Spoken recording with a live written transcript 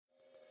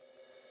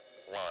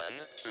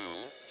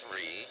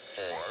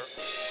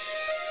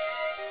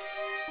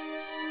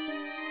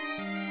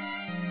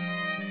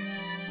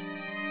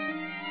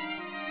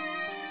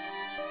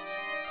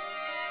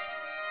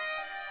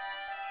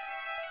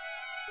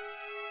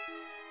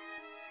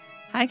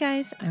Hi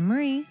guys, I'm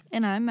Marie,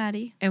 And I'm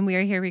Maddie. and we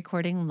are here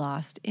recording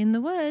Lost in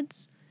the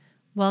Woods.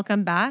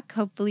 Welcome back.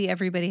 Hopefully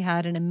everybody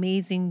had an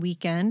amazing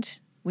weekend.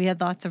 We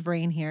had lots of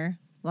rain here,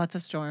 lots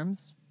of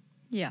storms.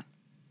 Yeah.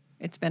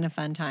 It's been a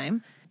fun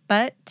time.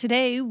 But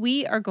today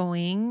we are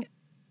going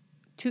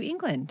to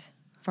England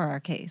for our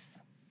case.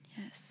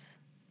 Yes.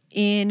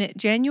 In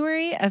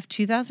January of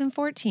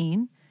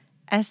 2014,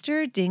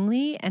 Esther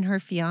Dingley and her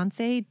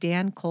fiancé,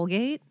 Dan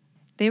Colgate,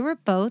 they were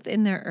both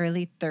in their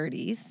early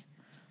 30s.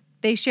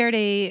 They shared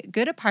a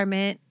good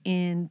apartment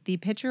in the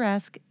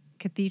picturesque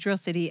cathedral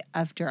city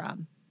of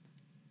Durham.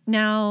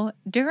 Now,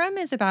 Durham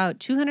is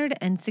about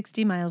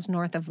 260 miles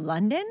north of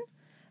London,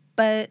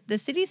 but the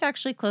city's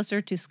actually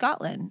closer to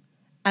Scotland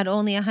at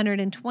only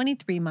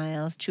 123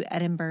 miles to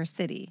Edinburgh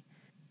City.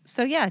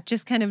 So yeah,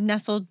 just kind of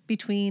nestled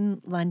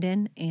between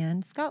London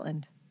and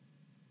Scotland.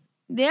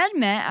 They had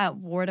met at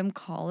Wardham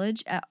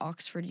College at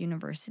Oxford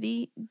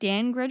University.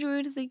 Dan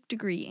graduated with a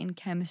degree in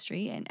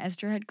chemistry, and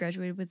Esther had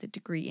graduated with a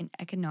degree in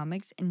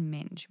economics and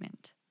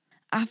management.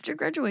 After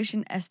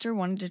graduation, Esther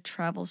wanted to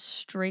travel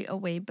straight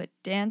away, but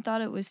Dan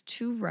thought it was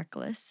too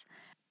reckless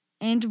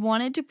and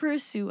wanted to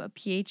pursue a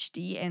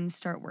PhD and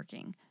start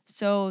working.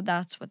 So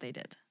that's what they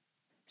did.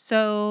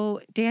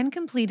 So Dan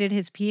completed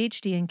his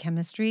PhD in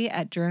chemistry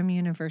at Durham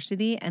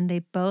University, and they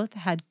both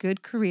had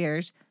good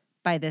careers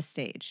by this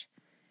stage.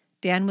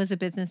 Dan was a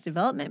business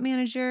development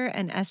manager,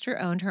 and Esther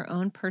owned her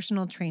own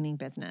personal training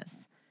business.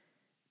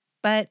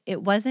 But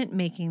it wasn't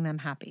making them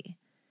happy.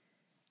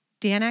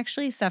 Dan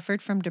actually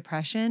suffered from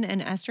depression,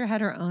 and Esther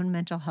had her own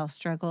mental health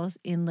struggles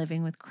in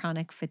living with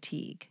chronic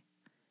fatigue.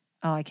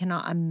 Oh, I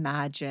cannot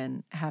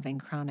imagine having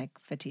chronic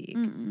fatigue.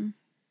 Mm-mm.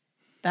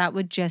 That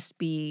would just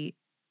be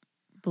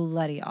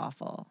bloody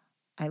awful.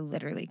 I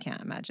literally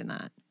can't imagine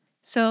that.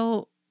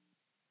 So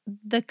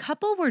the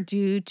couple were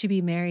due to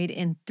be married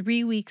in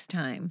 3 weeks'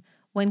 time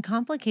when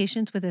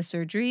complications with a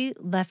surgery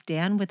left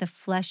Dan with a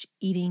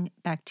flesh-eating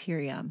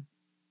bacterium,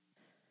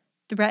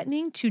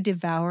 threatening to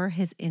devour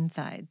his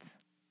insides.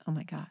 Oh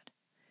my God.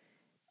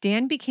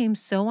 Dan became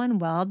so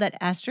unwell that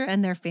Esther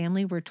and their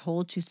family were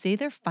told to say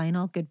their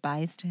final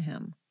goodbyes to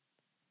him.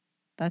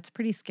 That's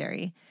pretty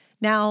scary.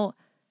 Now,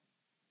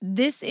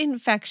 this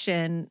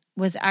infection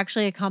was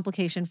actually a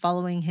complication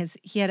following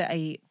he had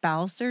a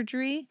bowel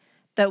surgery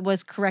that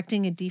was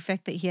correcting a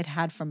defect that he had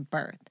had from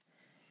birth.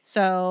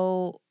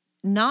 So,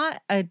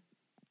 not a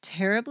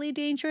terribly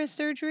dangerous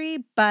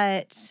surgery,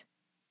 but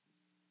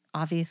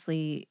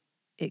obviously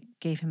it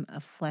gave him a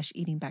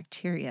flesh-eating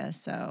bacteria.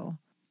 So,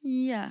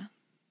 Yeah.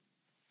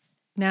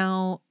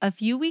 now a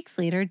few weeks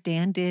later,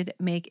 Dan did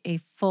make a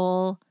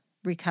full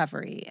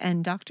recovery,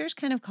 and doctors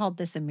kind of called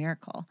this a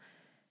miracle.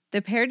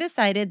 The pair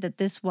decided that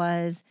this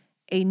was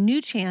a new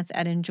chance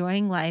at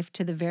enjoying life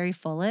to the very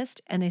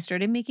fullest, and they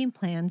started making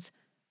plans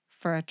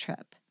for a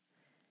trip.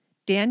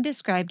 Dan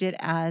described it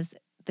as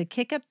the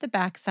kick up the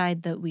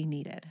backside that we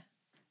needed.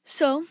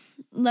 So,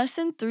 less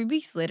than 3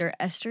 weeks later,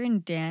 Esther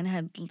and Dan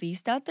had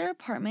leased out their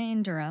apartment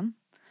in Durham,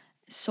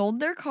 sold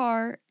their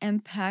car,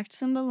 and packed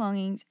some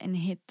belongings and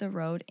hit the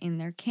road in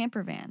their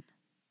camper van.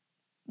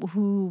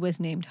 Who was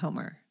named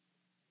Homer.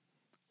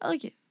 I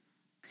like it.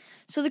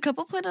 So, the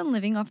couple planned on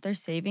living off their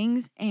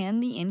savings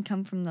and the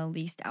income from the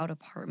leased out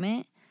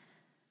apartment.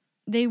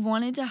 They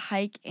wanted to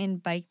hike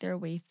and bike their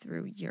way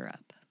through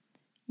Europe.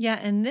 Yeah,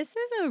 and this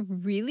is a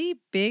really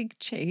big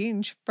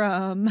change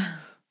from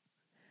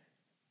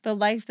the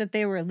life that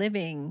they were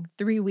living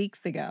 3 weeks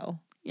ago.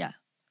 Yeah.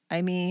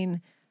 I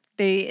mean,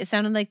 it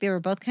sounded like they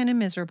were both kind of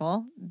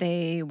miserable.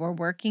 They were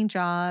working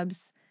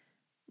jobs,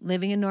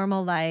 living a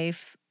normal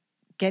life,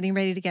 getting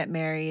ready to get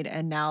married,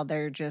 and now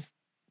they're just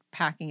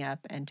packing up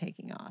and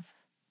taking off.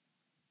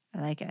 I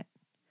like it.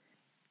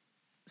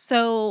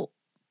 So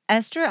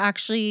Esther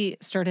actually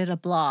started a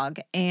blog,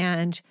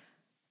 and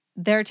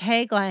their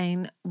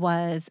tagline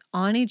was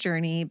 "On a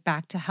journey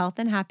back to health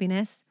and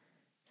happiness,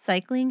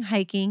 cycling,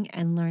 hiking,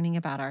 and learning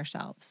about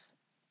ourselves."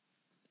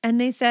 And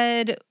they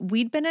said,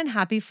 we'd been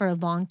unhappy for a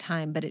long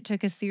time, but it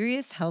took a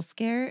serious health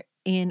scare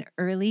in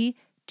early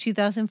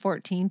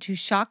 2014 to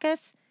shock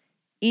us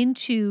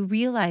into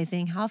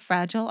realizing how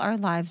fragile our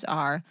lives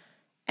are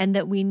and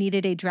that we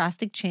needed a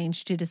drastic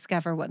change to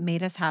discover what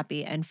made us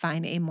happy and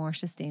find a more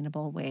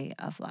sustainable way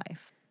of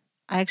life.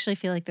 I actually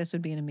feel like this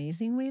would be an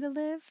amazing way to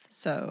live,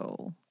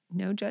 so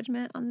no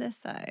judgment on this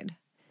side.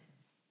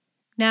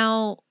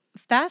 Now,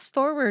 fast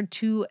forward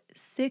to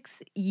 6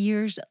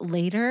 years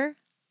later,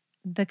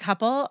 the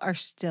couple are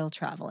still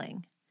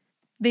traveling.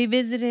 They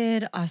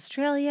visited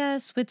Australia,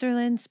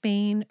 Switzerland,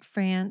 Spain,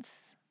 France,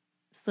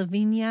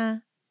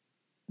 Slovenia,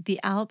 the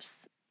Alps.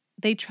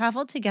 They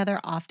traveled together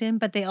often,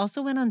 but they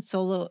also went on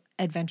solo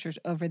adventures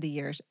over the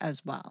years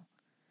as well.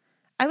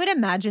 I would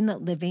imagine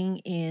that living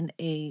in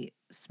a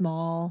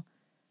small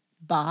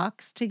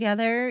box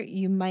together,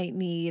 you might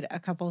need a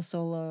couple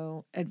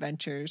solo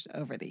adventures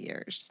over the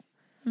years.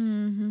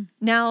 Mm-hmm.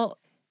 Now,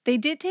 they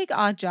did take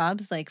odd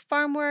jobs like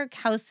farm work,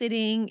 house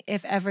sitting,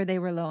 if ever they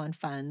were low on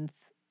funds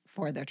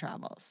for their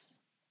travels.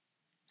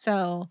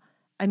 So,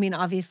 I mean,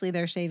 obviously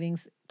their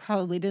savings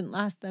probably didn't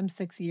last them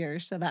 6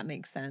 years, so that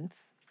makes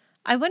sense.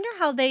 I wonder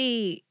how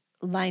they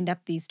lined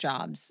up these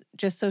jobs.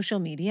 Just social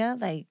media,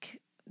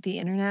 like the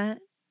internet?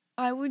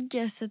 I would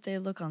guess that they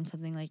look on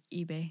something like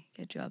eBay,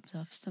 get jobs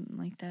off, something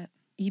like that.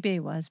 eBay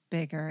was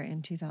bigger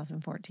in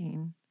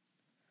 2014,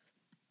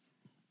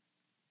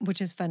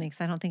 which is funny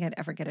because I don't think I'd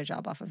ever get a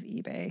job off of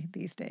eBay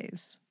these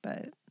days.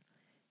 But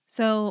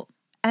so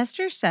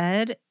Esther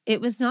said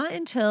it was not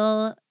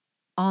until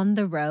on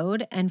the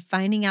road and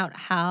finding out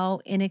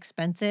how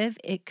inexpensive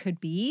it could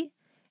be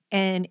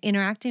and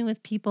interacting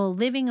with people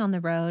living on the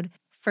road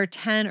for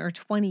 10 or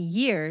 20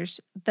 years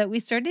that we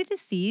started to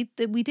see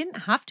that we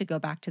didn't have to go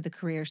back to the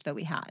careers that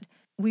we had.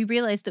 We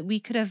realized that we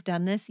could have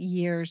done this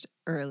years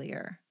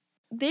earlier.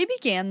 They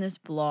began this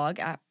blog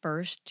at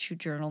first to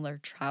journal their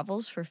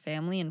travels for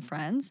family and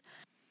friends,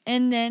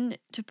 and then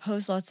to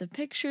post lots of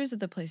pictures of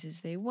the places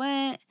they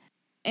went.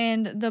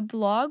 And the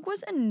blog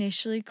was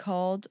initially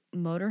called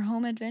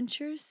Motorhome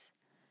Adventures,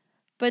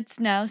 but it's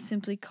now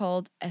simply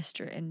called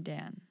Esther and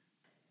Dan.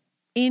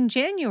 In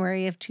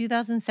January of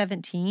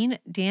 2017,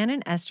 Dan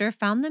and Esther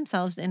found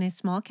themselves in a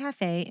small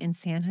cafe in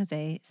San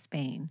Jose,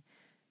 Spain,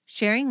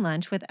 sharing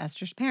lunch with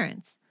Esther's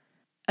parents.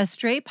 A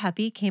stray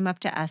puppy came up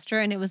to Esther,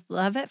 and it was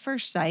love at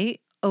first sight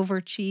over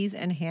cheese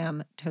and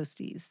ham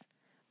toasties.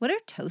 What are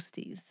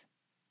toasties?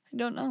 I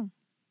don't know.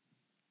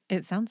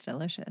 It sounds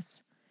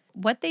delicious.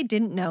 What they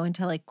didn't know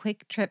until a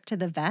quick trip to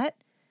the vet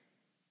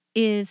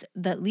is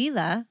that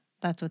Leela,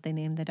 that's what they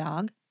named the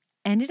dog,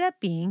 ended up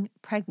being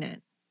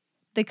pregnant.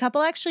 The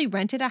couple actually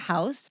rented a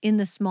house in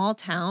the small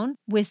town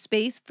with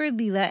space for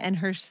Leela and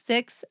her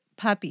 6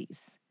 puppies.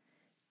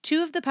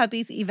 2 of the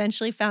puppies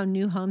eventually found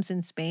new homes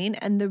in Spain,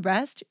 and the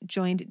rest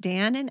joined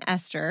Dan and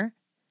Esther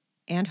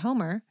and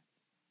Homer,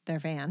 their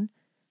van,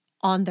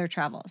 on their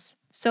travels.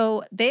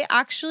 So they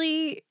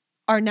actually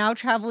are now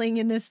traveling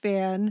in this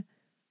van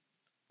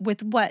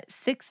with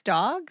 6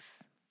 dogs?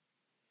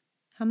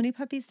 How many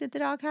puppies did the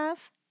dog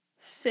have?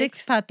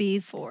 6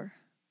 puppies. 4.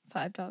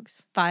 5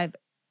 dogs. 5.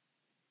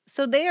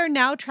 So they are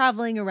now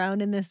traveling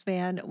around in this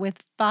van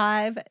with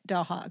 5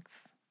 dogs.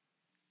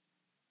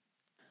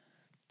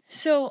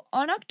 So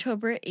on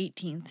October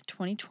 18th,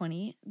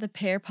 2020, the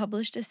pair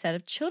published a set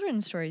of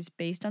children's stories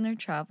based on their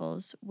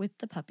travels with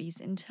the puppies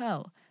in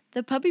tow.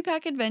 The Puppy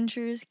Pack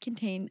Adventures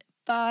contained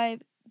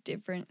 5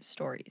 different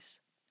stories.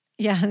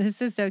 Yeah,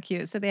 this is so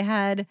cute. So they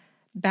had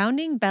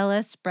Bounding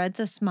Bella Spreads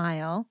a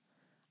Smile,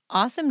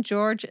 Awesome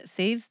George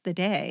Saves the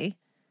Day,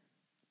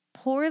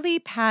 Poorly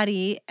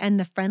Patty and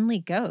the Friendly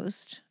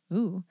Ghost,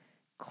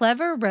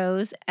 Clever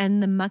Rose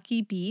and the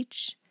Mucky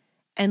Beach,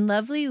 and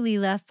Lovely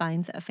Leela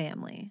Finds a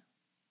Family.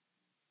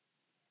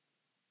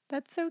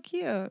 That's so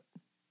cute.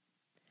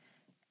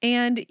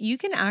 And you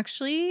can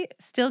actually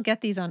still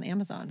get these on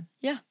Amazon.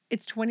 Yeah.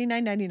 It's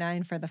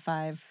 $29.99 for the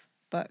 5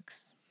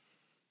 books.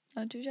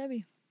 Not too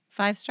shabby.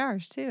 5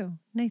 stars, too.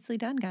 Nicely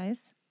done,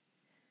 guys.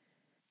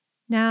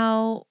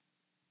 Now,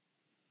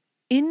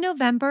 in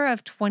November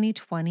of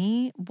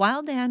 2020,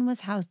 while Dan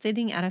was house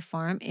sitting at a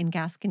farm in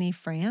Gascony,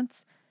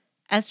 France,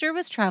 Esther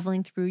was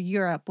traveling through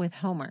Europe with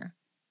Homer.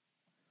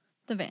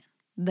 The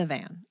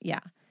van, yeah.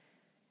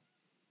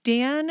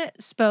 Dan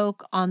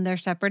spoke on their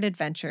separate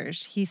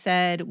adventures. He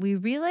said, "We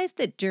realized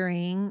that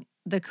during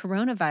the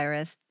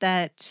coronavirus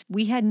that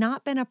we had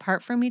not been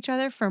apart from each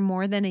other for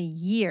more than a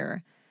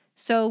year.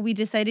 So we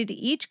decided to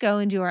each go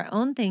and do our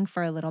own thing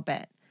for a little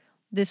bit.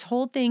 This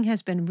whole thing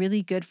has been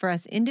really good for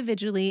us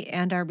individually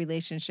and our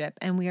relationship,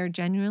 and we are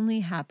genuinely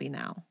happy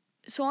now."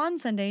 So on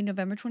Sunday,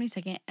 November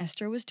 22nd,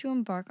 Esther was to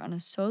embark on a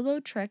solo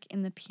trek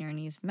in the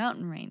Pyrenees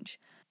mountain range.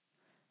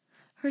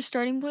 Her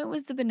starting point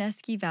was the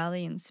Benesky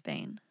Valley in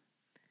Spain.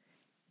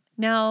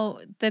 Now,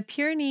 the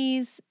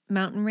Pyrenees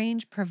mountain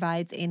range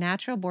provides a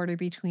natural border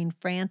between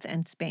France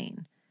and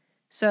Spain.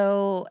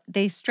 So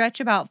they stretch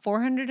about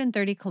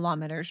 430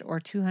 kilometers or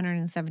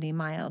 270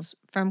 miles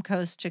from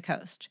coast to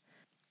coast.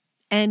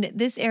 And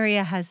this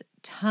area has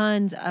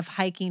tons of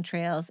hiking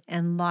trails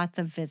and lots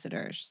of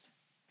visitors.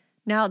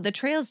 Now, the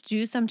trails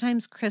do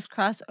sometimes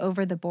crisscross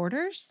over the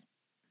borders.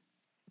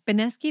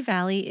 Benesky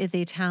Valley is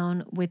a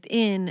town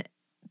within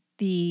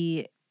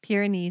the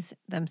Pyrenees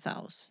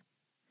themselves.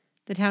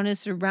 The town is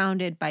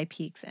surrounded by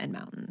peaks and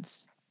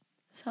mountains.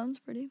 Sounds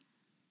pretty.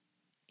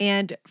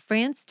 And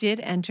France did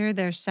enter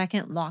their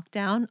second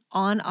lockdown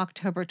on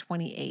October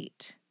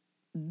 28.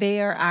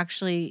 They are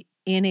actually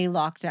in a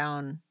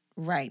lockdown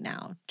right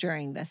now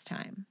during this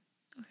time.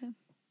 Okay.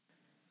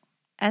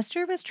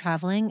 Esther was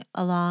traveling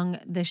along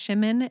the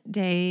Chemin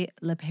de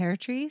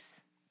l'Impératrice,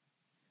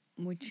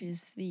 which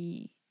is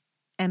the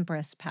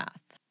Empress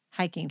Path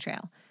hiking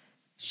trail.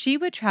 She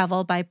would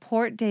travel by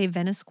Port de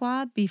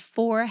Venisquois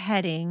before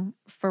heading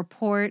for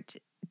Port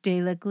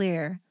de la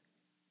Glire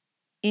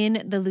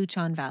in the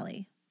Luchon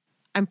Valley.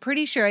 I'm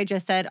pretty sure I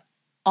just said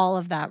all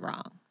of that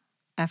wrong,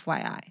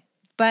 FYI.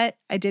 But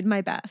I did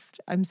my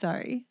best. I'm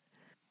sorry.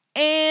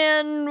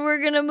 And we're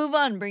going to move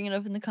on. Bring it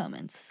up in the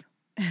comments.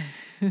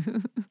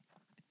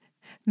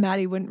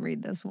 Maddie wouldn't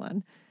read this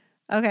one.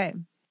 Okay.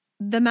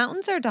 The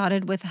mountains are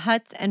dotted with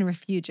huts and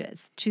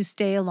refuges to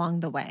stay along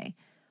the way.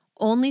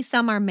 Only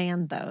some are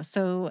manned, though.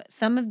 So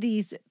some of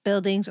these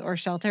buildings or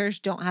shelters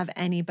don't have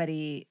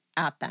anybody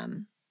at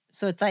them.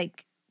 So it's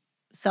like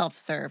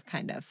self-serve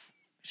kind of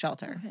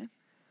shelter. Okay.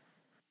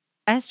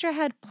 Esther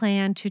had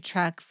planned to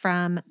trek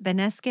from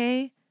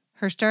Benesque,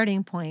 her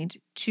starting point,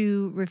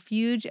 to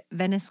Refuge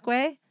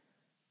Venesque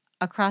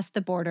across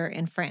the border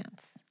in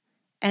France.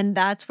 And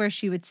that's where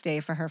she would stay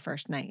for her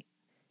first night.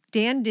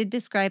 Dan did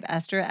describe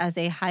Esther as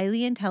a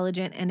highly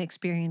intelligent and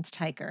experienced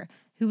hiker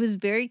who was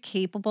very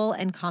capable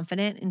and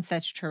confident in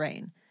such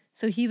terrain.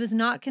 So he was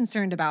not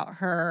concerned about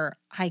her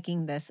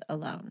hiking this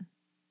alone.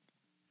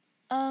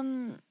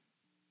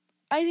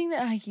 I think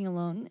that hiking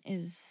alone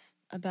is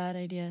a bad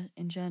idea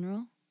in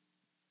general.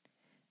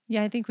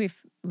 Yeah, I think we've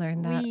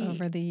learned that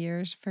over the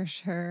years for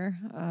sure.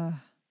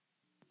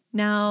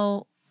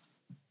 Now,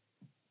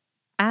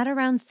 at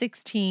around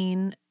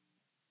 16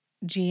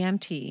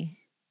 GMT,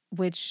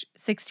 which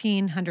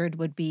 1600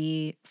 would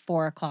be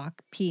 4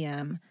 o'clock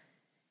p.m.,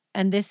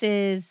 and this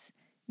is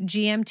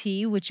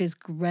GMT, which is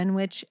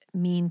Greenwich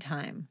Mean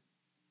Time.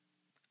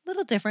 A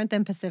little different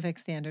than Pacific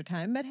Standard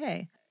Time, but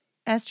hey.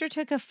 Esther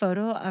took a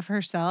photo of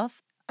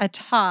herself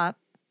atop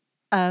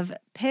of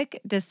Pic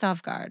de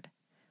Sauvegarde,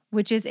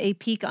 which is a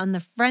peak on the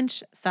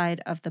French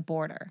side of the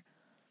border.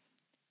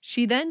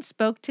 She then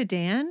spoke to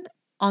Dan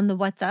on the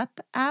WhatsApp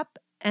app,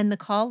 and the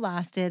call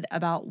lasted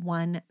about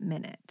 1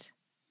 minute.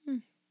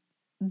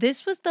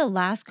 This was the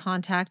last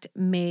contact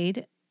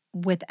made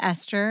with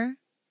Esther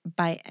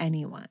by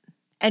anyone.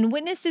 And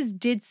witnesses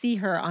did see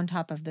her on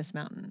top of this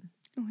mountain.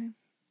 Okay.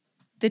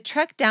 The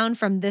trek down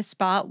from this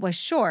spot was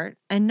short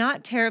and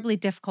not terribly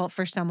difficult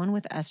for someone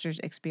with Esther's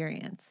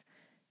experience.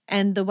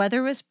 And the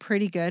weather was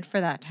pretty good for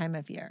that time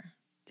of year.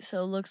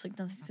 So it looks like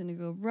nothing's going to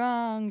go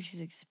wrong. She's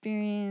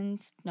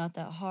experienced, not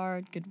that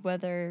hard, good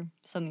weather.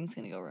 Something's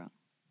going to go wrong.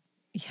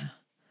 Yeah.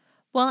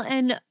 Well,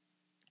 and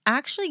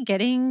actually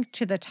getting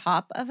to the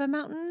top of a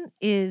mountain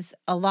is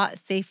a lot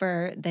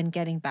safer than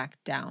getting back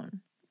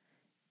down.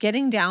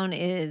 Getting down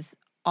is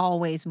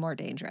always more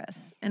dangerous.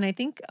 And I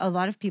think a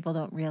lot of people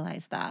don't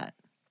realize that.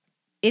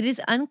 It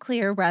is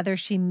unclear whether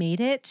she made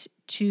it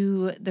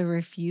to the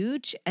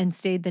refuge and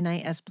stayed the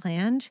night as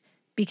planned,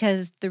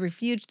 because the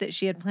refuge that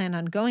she had planned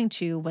on going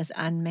to was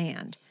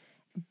unmanned.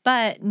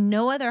 But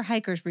no other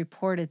hikers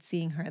reported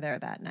seeing her there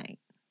that night.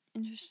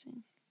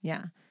 Interesting.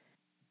 Yeah.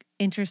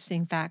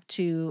 Interesting fact,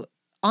 too.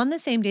 On the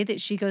same day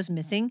that she goes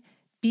missing,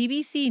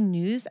 BBC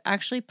News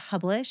actually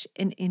published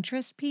an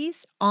interest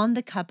piece on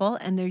the couple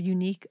and their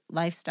unique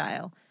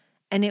lifestyle.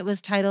 And it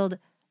was titled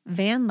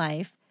Van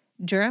Life,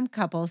 Durham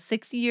Couple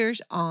 6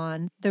 years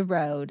on the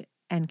road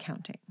and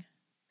counting.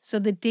 So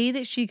the day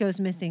that she goes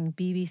missing,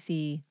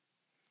 BBC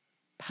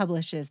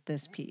publishes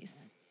this piece.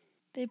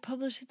 They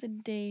publish it the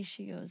day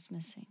she goes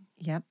missing.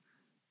 Yep.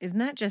 Isn't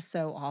that just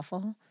so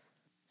awful?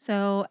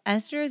 So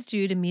Esther is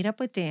due to meet up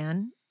with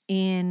Dan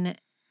in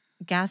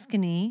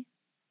Gascony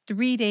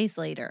 3 days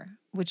later,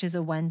 which is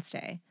a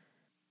Wednesday.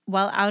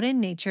 While out in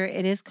nature,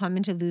 it is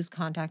common to lose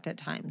contact at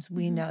times.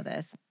 We know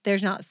this.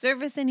 There's not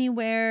service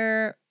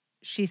anywhere.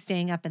 She's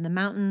staying up in the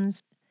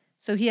mountains.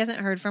 So he hasn't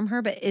heard from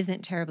her, but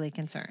isn't terribly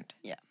concerned.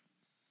 Yeah.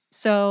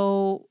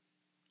 So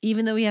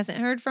even though he hasn't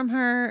heard from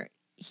her,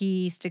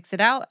 he sticks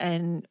it out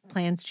and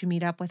plans to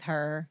meet up with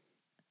her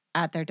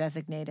at their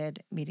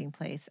designated meeting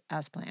place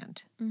as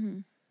planned. Mm-hmm.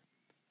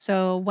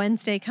 So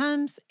Wednesday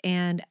comes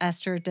and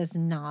Esther does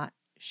not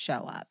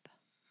show up.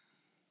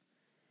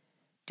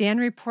 Dan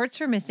reports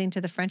her missing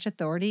to the French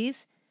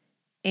authorities,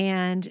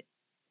 and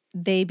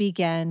they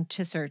begin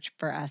to search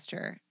for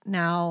Esther.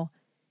 Now,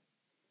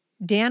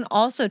 Dan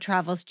also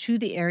travels to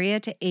the area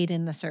to aid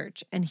in the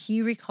search, and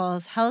he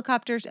recalls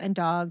helicopters and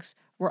dogs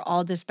were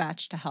all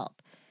dispatched to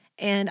help.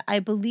 And I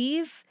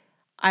believe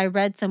I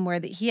read somewhere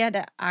that he had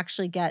to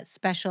actually get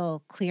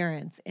special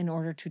clearance in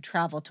order to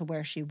travel to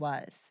where she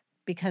was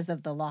because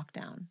of the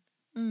lockdown.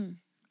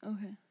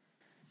 Okay.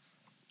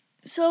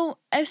 So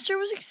Esther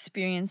was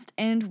experienced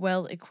and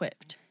well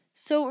equipped.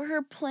 So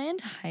her planned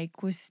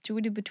hike was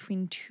situated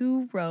between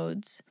 2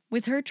 roads,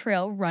 with her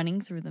trail running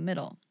through the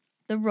middle.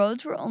 The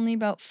roads were only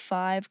about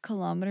 5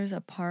 kilometers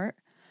apart,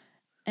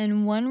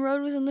 and one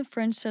road was on the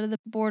French side of the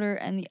border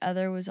and the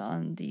other was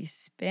on the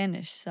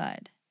Spanish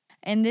side.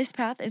 And this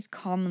path is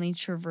commonly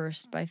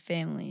traversed by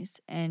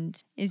families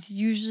and is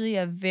usually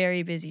a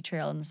very busy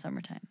trail in the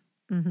summertime.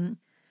 Mm-hmm.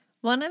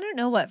 Well, and I don't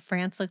know what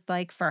France looked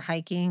like for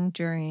hiking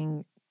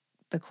during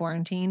the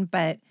quarantine,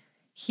 but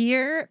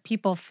here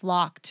people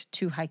flocked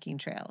to hiking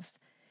trails.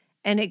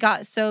 And it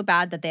got so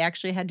bad that they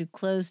actually had to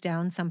close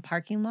down some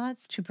parking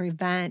lots to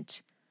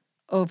prevent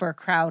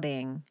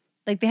overcrowding.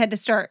 Like they had to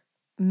start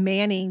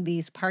manning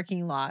these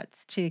parking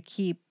lots to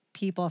keep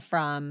people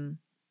from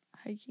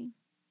Hiking?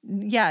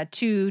 Yeah,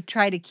 to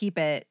try to keep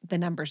the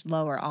numbers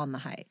lower on the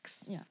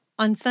hikes. Yeah.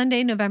 On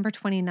Sunday, November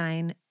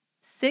 29,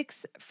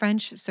 6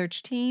 French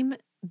search team,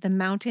 the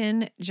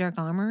Mountain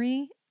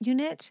Gendarmerie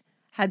Unit,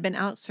 had been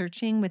out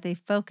searching with a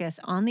focus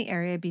on the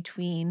area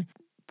between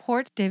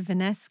Port de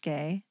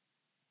Venesque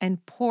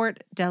and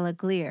Port de la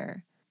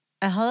Glière.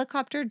 A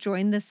helicopter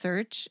joined the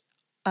search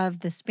of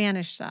the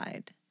Spanish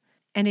side.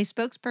 And a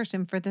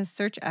spokesperson for the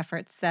search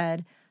effort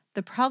said,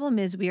 "The problem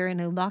is we are in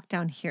a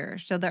lockdown here,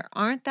 so there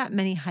aren't that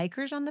many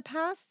hikers on the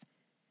pass."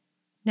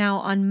 Now,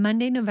 on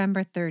Monday,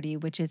 November 30,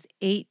 which is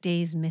 8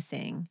 days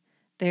missing,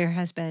 there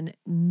has been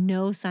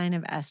no sign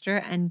of Esther,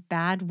 and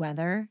bad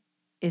weather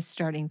is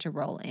starting to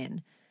roll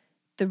in.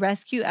 The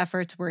rescue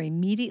efforts were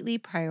immediately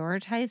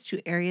prioritized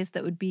to areas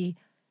that would be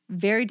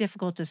very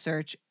difficult to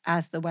search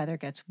as the weather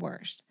gets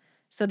worse.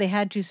 So they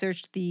had to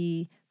search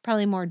the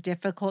probably more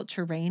difficult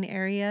terrain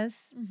areas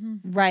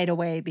right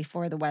away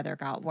before the weather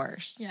got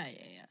worse. Yeah.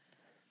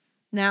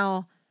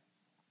 Now,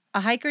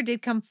 a hiker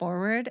did come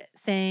forward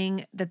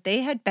saying that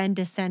they had been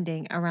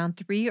descending around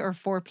 3 or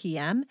 4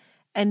 p.m.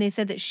 And they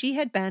said that she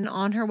had been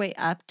on her way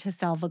up to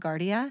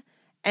Salvaguardia.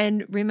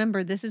 And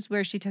remember, this is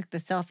where she took the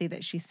selfie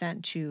that she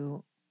sent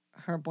to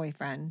her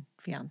boyfriend,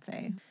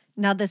 fiance.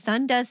 Now, the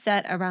sun does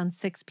set around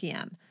 6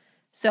 p.m.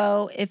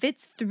 So if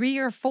it's 3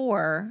 or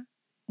 4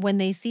 when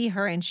they see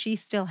her and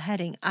she's still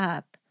heading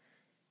up,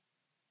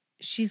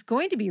 she's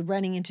going to be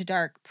running into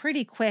dark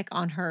pretty quick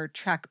on her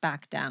trek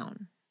back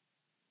down.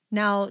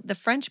 Now, the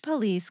French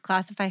police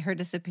classify her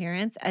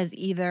disappearance as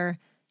either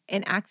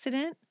an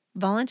accident,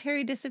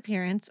 voluntary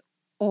disappearance,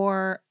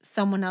 or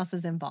someone else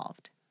is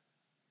involved.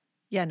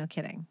 Yeah, no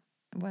kidding.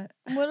 What?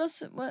 What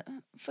else? What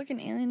fucking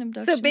alien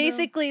abduction? So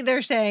basically,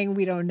 they're saying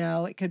we don't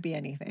know. It could be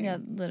anything. Yeah,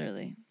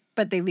 literally.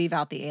 But they leave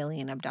out the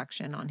alien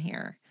abduction on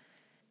here.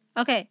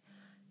 Okay.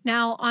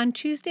 Now, on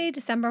Tuesday,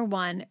 December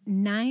 1,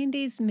 9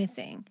 days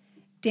missing,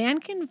 Dan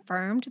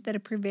confirmed that a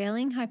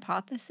prevailing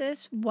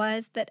hypothesis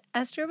was that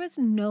Esther was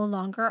no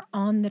longer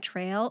on the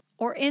trail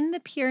or in the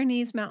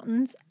Pyrenees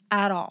Mountains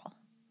at all.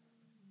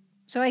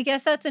 So I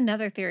guess that's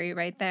another theory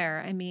right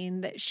there. I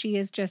mean, that she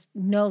is just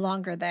no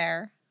longer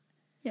there.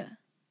 Yeah.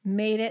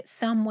 Made it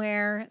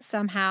somewhere,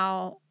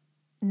 somehow,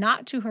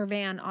 not to her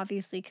van,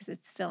 obviously, because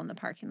it's still in the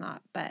parking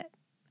lot, but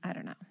I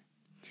don't know.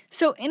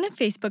 So in a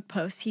Facebook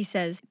post, he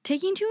says,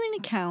 taking into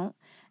account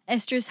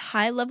Esther's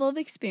high level of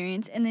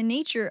experience and the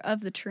nature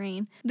of the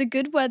terrain, the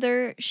good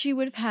weather she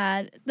would have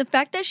had, the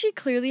fact that she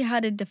clearly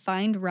had a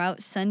defined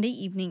route Sunday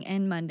evening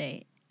and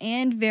Monday,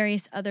 and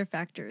various other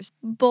factors.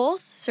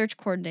 Both search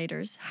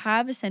coordinators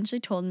have essentially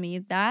told me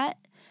that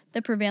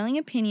the prevailing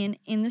opinion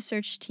in the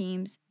search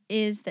teams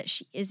is that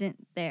she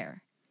isn't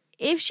there.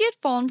 If she had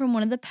fallen from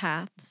one of the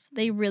paths,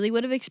 they really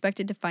would have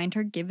expected to find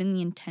her given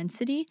the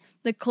intensity,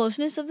 the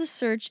closeness of the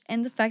search,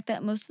 and the fact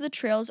that most of the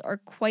trails are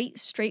quite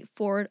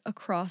straightforward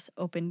across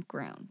open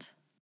ground.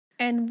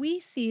 And we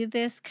see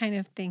this kind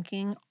of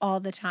thinking all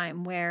the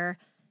time where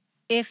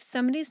if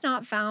somebody's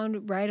not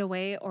found right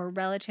away or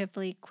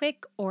relatively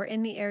quick or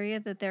in the area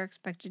that they're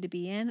expected to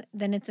be in,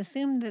 then it's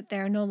assumed that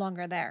they're no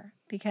longer there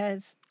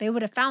because they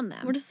would have found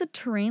them. What does the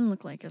terrain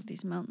look like of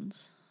these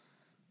mountains?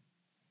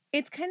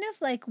 It's kind of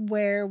like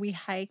where we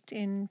hiked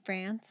in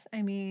France.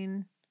 I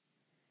mean,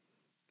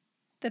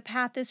 the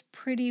path is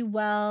pretty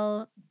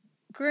well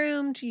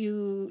groomed.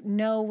 You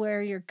know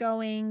where you're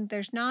going.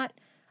 There's not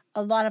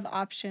a lot of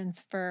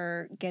options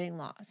for getting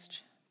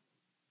lost.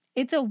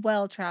 It's a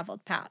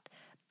well-traveled path,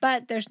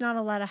 but there's not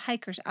a lot of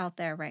hikers out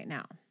there right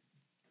now.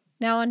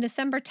 Now, on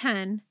December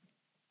 10,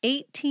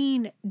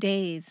 18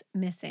 days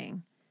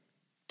missing,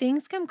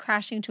 things come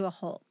crashing to a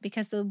halt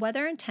because the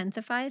weather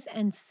intensifies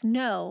and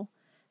snow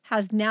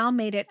has now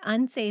made it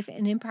unsafe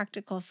and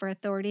impractical for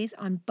authorities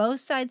on both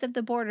sides of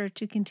the border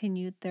to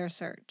continue their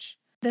search.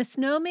 The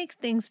snow makes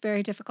things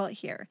very difficult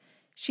here.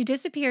 She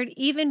disappeared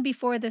even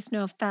before the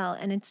snow fell,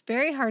 and it's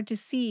very hard to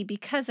see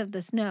because of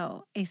the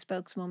snow, a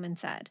spokeswoman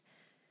said.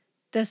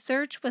 The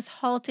search was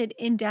halted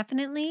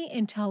indefinitely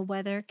until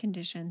weather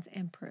conditions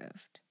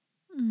improved.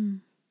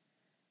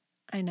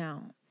 I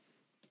know.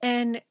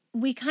 And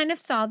we kind of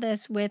saw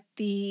this with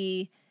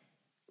the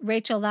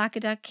Rachel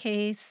Lackaduck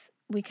case.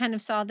 We kind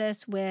of saw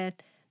this with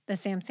the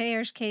Sam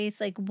Sayers case.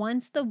 Like,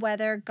 once the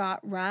weather got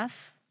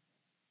rough,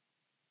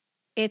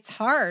 it's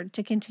hard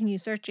to continue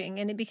searching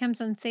and it becomes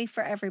unsafe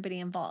for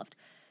everybody involved.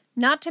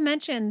 Not to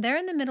mention, they're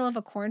in the middle of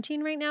a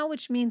quarantine right now,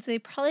 which means they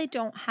probably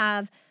don't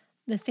have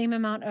the same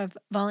amount of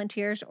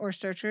volunteers or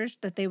searchers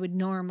that they would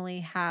normally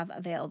have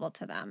available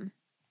to them.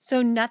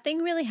 So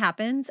nothing really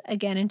happens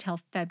again until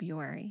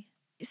February.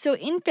 So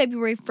in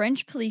February,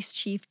 French police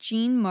chief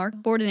Jean-Marc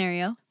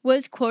Bordenario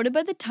was quoted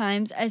by the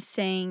Times as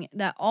saying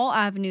that all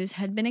avenues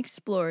had been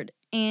explored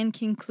and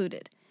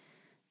concluded.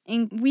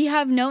 And we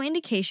have no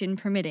indication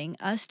permitting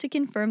us to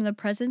confirm the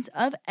presence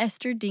of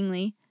Esther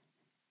Dingley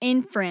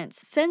in France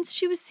since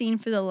she was seen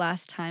for the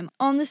last time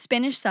on the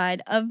Spanish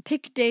side of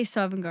Pic de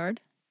Sauvegarde.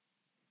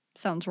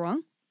 Sounds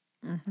wrong.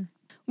 Mm-hmm.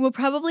 We'll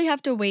probably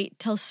have to wait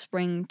till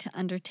spring to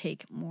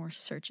undertake more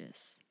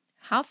searches.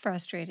 How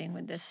frustrating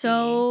would this be?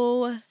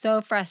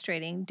 So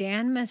frustrating.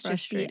 Dan must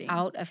just be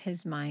out of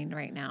his mind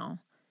right now.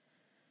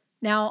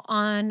 Now,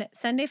 on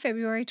Sunday,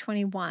 February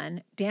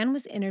 21, Dan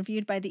was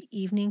interviewed by the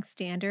Evening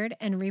Standard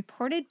and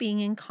reported being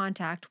in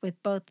contact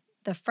with both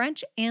the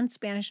French and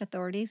Spanish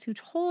authorities who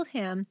told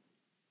him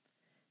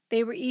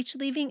they were each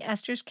leaving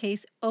Esther's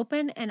case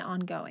open and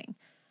ongoing.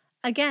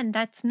 Again,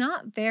 that's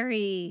not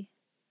very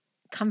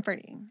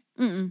comforting.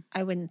 Mm-mm.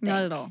 I wouldn't think.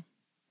 Not at all.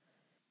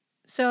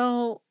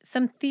 So,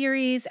 some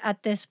theories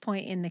at this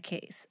point in the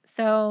case.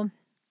 So,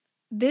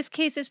 this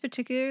case is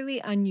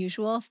particularly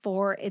unusual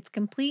for its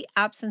complete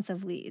absence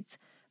of leads.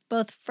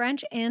 Both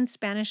French and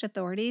Spanish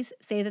authorities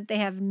say that they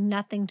have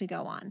nothing to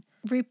go on.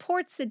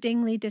 Reports that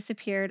Dingley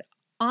disappeared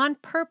on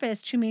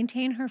purpose to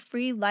maintain her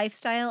free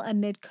lifestyle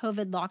amid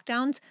COVID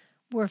lockdowns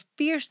were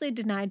fiercely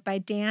denied by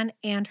Dan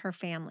and her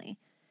family.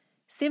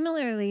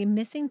 Similarly,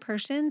 missing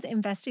persons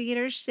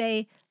investigators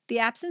say the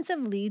absence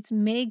of leads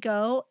may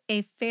go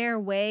a fair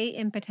way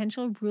in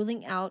potential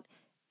ruling out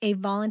a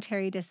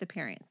voluntary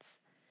disappearance.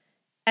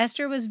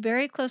 Esther was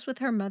very close with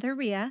her mother,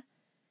 Ria.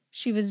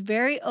 She was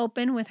very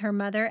open with her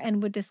mother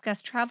and would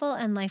discuss travel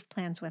and life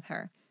plans with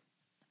her.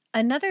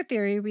 Another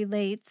theory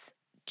relates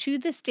to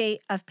the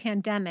state of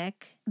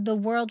pandemic the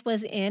world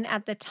was in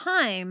at the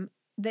time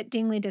that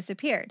Dingley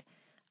disappeared.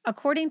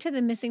 According to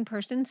the missing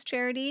persons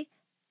charity,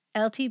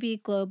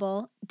 LTB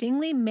Global,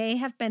 Dingley may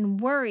have been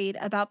worried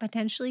about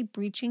potentially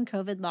breaching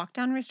COVID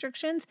lockdown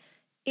restrictions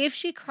if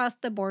she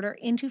crossed the border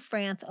into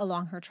France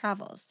along her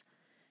travels.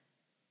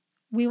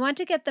 We want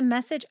to get the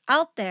message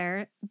out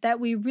there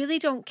that we really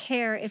don't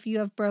care if you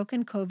have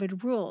broken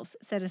COVID rules,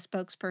 said a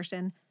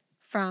spokesperson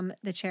from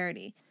the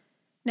charity.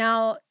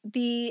 Now,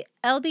 the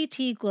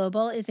LBT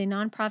Global is a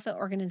nonprofit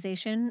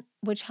organization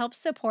which helps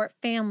support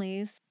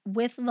families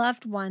with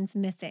loved ones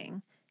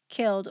missing,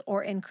 killed,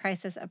 or in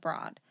crisis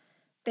abroad.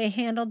 They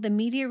handled the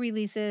media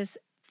releases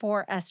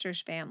for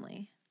Esther's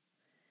family.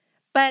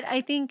 But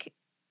I think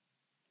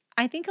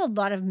a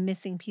lot of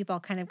missing people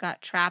kind of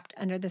got trapped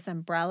under this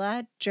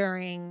umbrella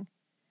during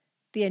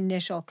the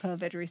initial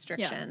COVID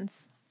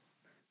restrictions.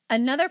 Yeah.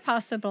 Another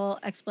possible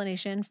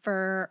explanation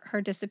for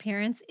her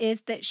disappearance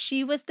is that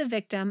she was the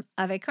victim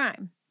of a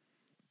crime.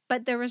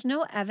 But there was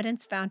no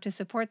evidence found to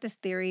support this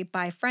theory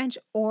by French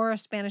or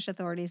Spanish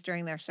authorities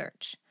during their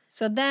search.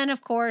 So then,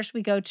 of course,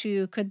 we go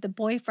to, could the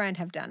boyfriend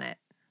have done it?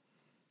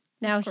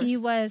 Now, he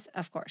was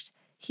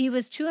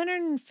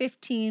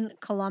 215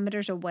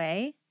 kilometers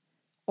away,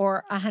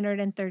 or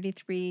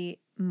 133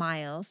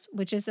 miles,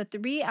 which is a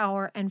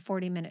 3-hour and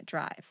 40-minute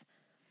drive.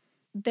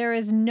 There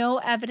is no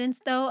evidence,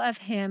 though, of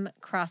him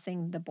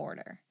crossing the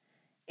border.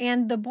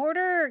 And the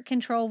border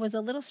control was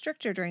a little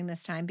stricter during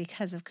this time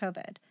because of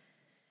COVID.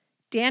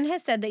 Dan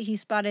has said that he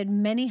spotted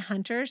many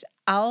hunters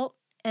out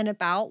and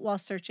about while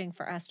searching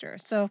for Esther.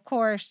 So, of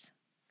course,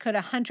 could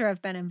a hunter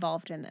have been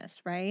involved in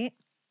this, right?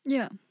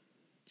 Yeah.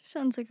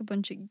 Sounds like a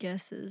bunch of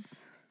guesses.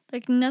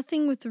 Like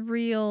nothing with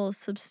real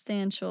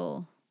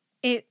substantial.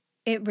 It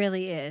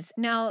really is.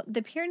 Now,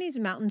 the Pyrenees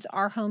Mountains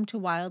are home to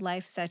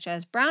wildlife such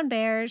as brown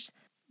bears,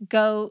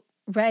 goat,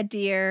 red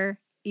deer,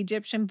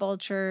 Egyptian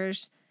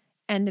vultures,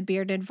 and the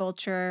bearded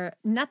vulture.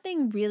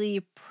 Nothing really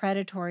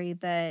predatory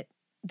that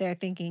they're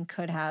thinking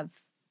could have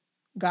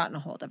gotten a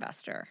hold of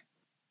Esther.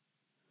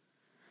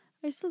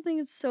 I still think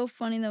it's so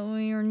funny that when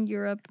we were in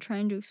Europe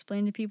trying to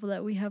explain to people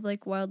that we have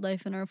like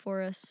wildlife in our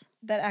forests.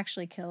 That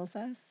actually kills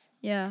us?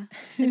 Yeah.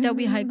 Like that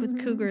we hike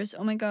with cougars.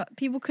 Oh my God.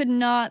 People could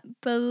not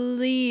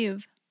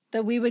believe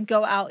that we would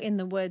go out in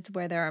the woods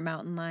where there are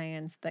mountain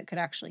lions that could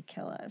actually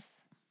kill us.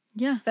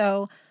 Yeah.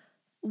 So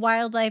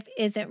wildlife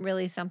isn't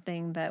really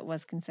something that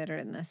was considered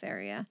in this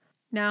area.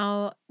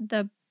 Now,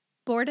 the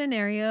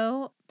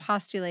Bordenario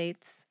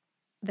postulates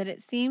that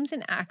it seems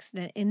an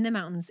accident in the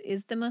mountains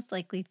is the most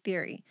likely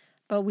theory,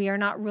 but we are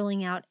not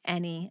ruling out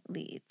any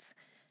leads.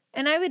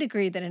 And I would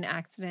agree that an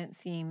accident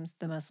seems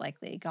the most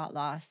likely, got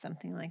lost,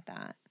 something like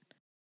that.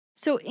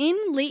 So in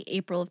late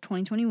April of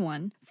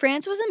 2021,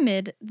 France was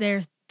amid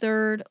their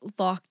third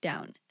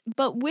lockdown.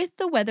 But with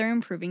the weather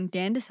improving,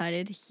 Dan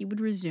decided he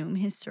would resume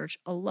his search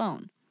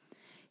alone.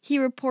 He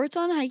reports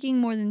on hiking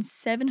more than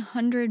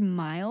 700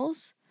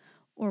 miles,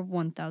 or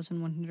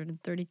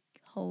 1,130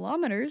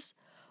 kilometers,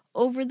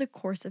 over the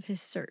course of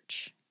his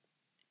search.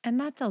 And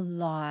that's a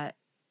lot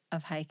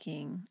of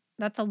hiking.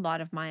 That's a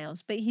lot of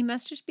miles. But he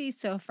must just be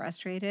so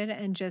frustrated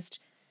and just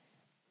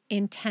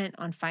intent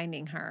on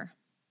finding her.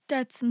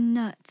 That's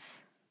nuts.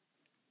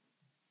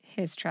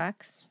 His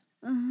treks?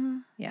 Uh-huh.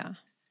 Yeah.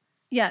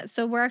 Yeah,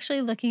 so we're actually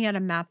looking at a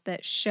map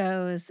that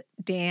shows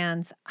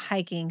Dan's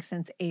hiking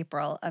since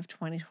April of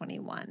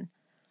 2021.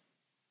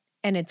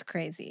 And it's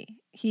crazy.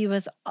 He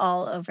was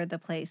all over the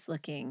place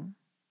looking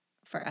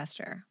for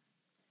Esther.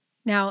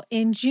 Now,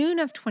 in June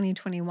of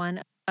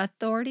 2021,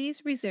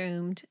 authorities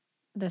resumed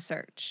the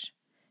search.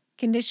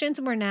 Conditions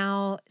were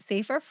now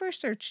safer for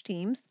search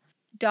teams.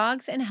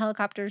 Dogs and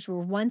helicopters were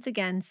once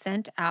again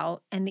sent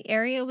out, and the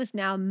area was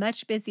now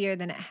much busier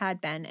than it had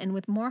been. And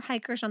with more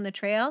hikers on the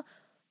trail,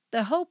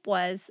 the hope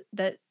was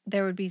that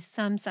there would be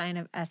some sign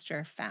of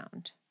Esther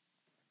found.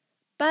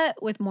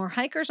 But with more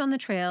hikers on the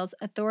trails,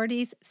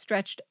 authorities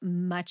stretched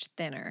much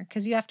thinner,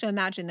 because you have to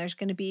imagine there's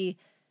going to be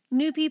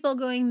new people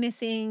going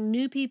missing,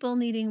 new people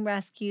needing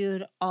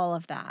rescued, all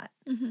of that.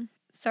 Mm-hmm.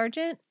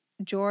 Sergeant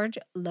George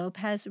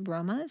Lopez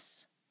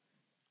Ramos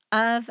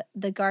of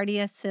the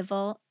Guardia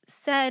Civil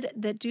said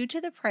that due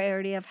to the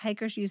priority of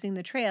hikers using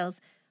the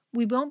trails,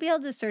 we won't be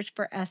able to search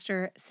for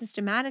Esther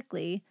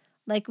systematically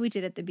like we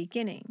did at the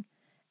beginning,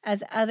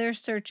 as other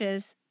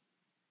searches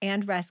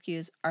and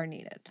rescues are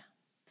needed.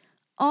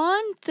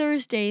 On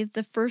Thursday,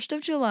 the 1st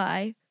of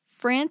July,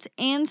 France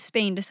and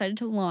Spain decided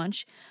to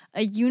launch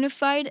a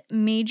unified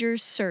major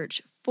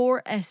search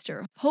for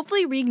Esther,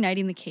 hopefully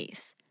reigniting the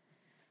case.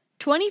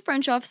 20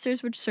 French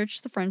officers would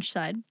search the French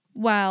side,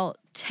 while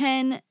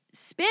 10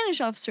 Spanish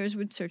officers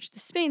would search the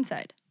Spain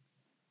side.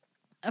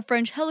 A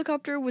French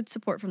helicopter would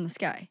support from the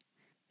sky.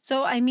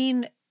 So, I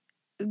mean,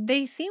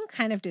 they seem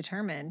kind of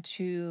determined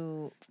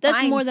to That's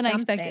find more than I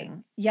something.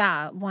 expected.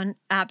 Yeah,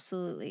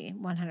 absolutely,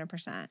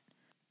 100%.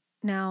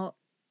 Now,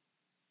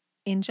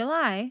 in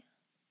July,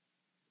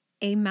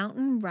 a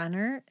mountain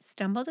runner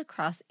stumbled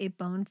across a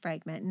bone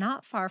fragment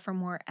not far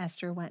from where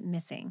Esther went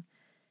missing.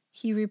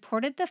 He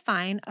reported the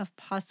find of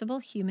possible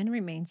human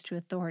remains to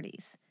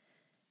authorities.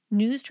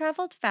 News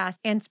traveled fast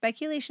and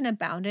speculation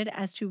abounded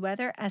as to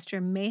whether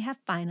Esther may have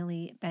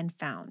finally been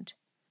found.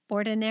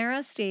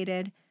 Bordenero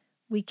stated,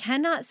 "We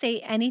cannot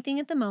say anything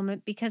at the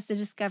moment because the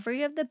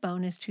discovery of the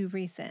bone is too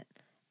recent,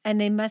 and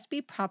they must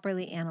be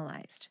properly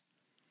analyzed."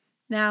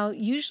 Now,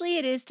 usually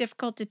it is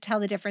difficult to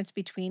tell the difference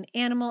between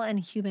animal and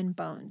human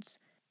bones,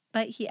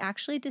 but he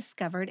actually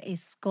discovered a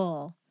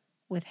skull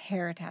with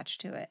hair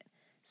attached to it.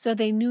 So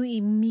they knew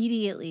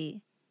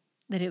immediately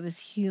that it was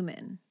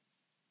human.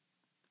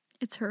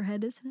 It's her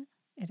head, isn't it?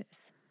 It is.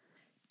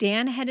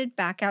 Dan headed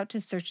back out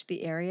to search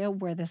the area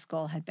where the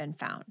skull had been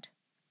found.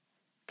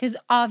 Because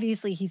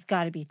obviously he's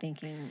got to be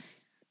thinking,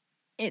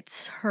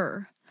 it's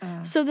her.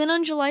 So then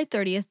on July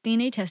 30th,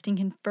 DNA testing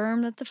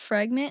confirmed that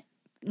the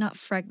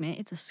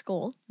it's a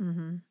skull.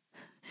 Mm-hmm.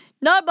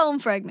 Not a bone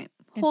fragment.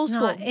 Whole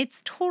skull.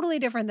 It's totally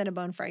different than a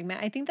bone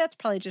fragment. I think that's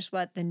probably just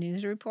what the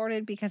news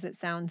reported because it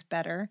sounds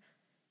better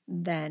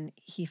than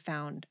he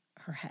found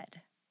her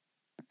head.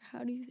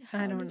 How did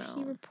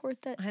he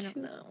report that? I don't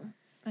know.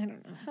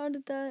 How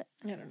did that?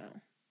 I don't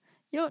know.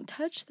 You don't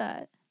touch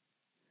that.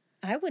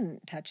 I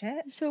wouldn't touch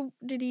it. So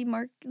did he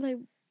mark, like,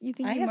 you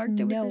think I he have marked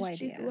it with no his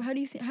idea. How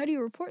do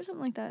you report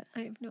something like that? I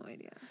have no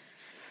idea.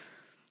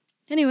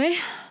 Anyway,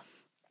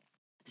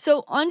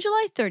 so on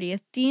July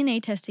 30th,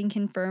 DNA testing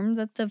confirmed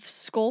that the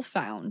skull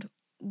found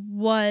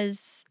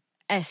was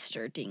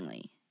Esther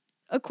Dingley.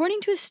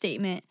 According to a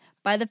statement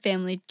by the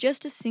family,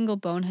 just a single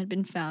bone had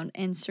been found,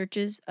 and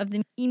searches of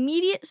the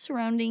immediate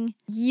surrounding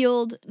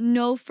yield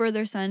no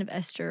further sign of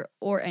Esther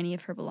or any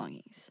of her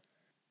belongings.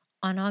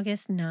 On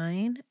August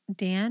 9,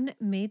 Dan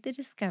made the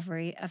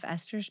discovery of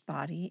Esther's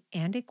body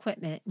and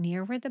equipment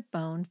near where the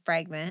bone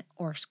fragment,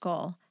 or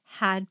skull,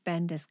 had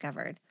been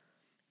discovered.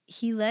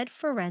 He led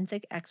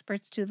forensic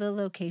experts to the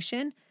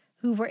location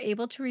who were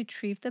able to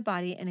retrieve the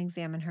body and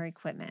examine her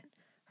equipment.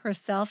 Her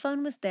cell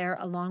phone was there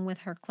along with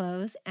her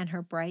clothes and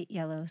her bright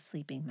yellow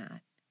sleeping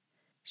mat.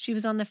 She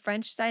was on the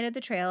French side of the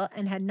trail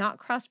and had not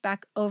crossed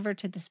back over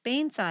to the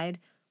Spain side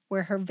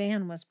where her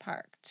van was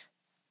parked.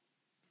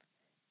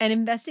 An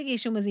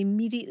investigation was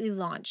immediately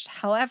launched.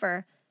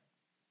 However,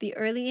 the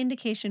early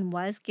indication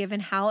was, given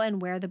how and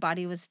where the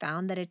body was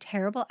found, that a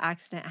terrible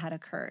accident had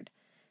occurred.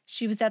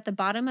 She was at the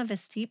bottom of a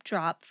steep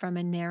drop from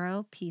a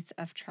narrow piece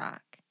of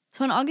track.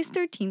 So on August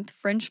 13th,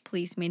 French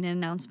police made an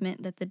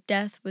announcement that the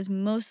death was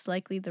most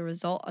likely the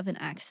result of an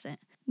accident.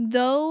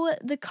 Though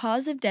the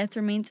cause of death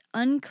remains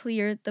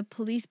unclear, the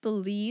police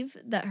believe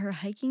that her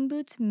hiking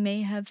boots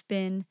may have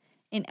been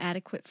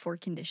inadequate for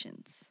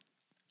conditions.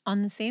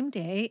 On the same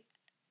day,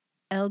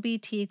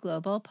 LBT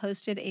Global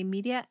posted a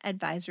media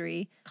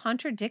advisory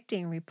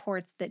contradicting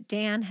reports that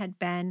Dan had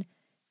been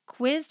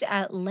quizzed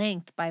at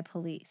length by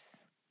police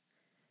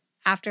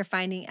after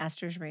finding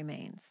Esther's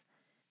remains.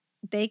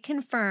 They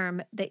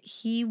confirm that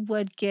he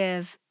would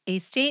give a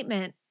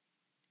statement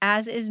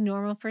as is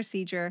normal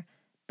procedure,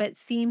 but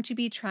seemed to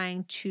be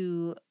trying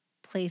to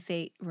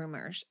placate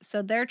rumors.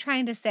 So they're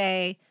trying to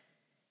say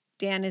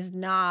Dan is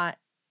not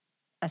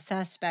a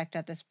suspect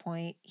at this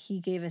point.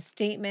 He gave a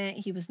statement.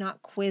 He was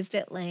not quizzed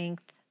at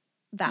length,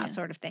 that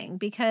sort of thing.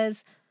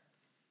 Because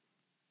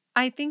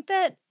I think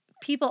that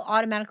people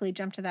automatically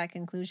jump to that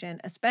conclusion,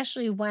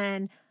 especially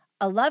when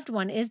a loved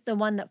one is the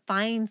one that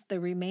finds the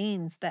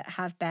remains that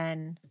have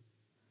been...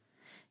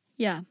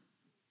 Yeah.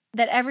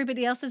 That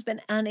everybody else has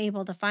been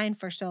unable to find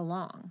for so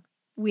long.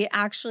 We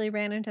actually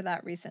ran into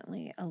that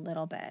recently a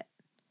little bit,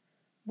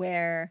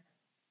 where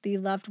the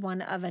loved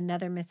one of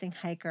another missing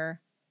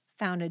hiker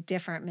found a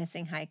different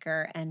missing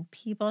hiker, and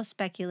people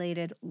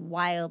speculated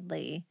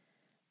wildly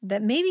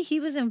that maybe he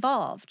was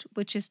involved,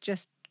 which is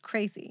just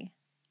crazy.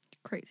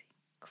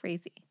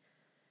 Crazy.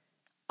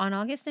 On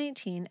August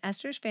 19,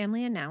 Esther's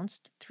family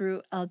announced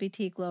through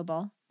LBT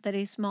Global that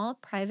a small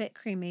private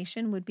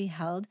cremation would be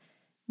held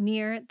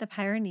near the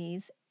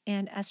Pyrenees,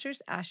 and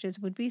Esther's ashes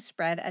would be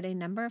spread at a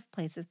number of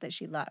places that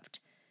she loved.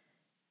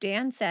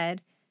 Dan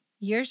said,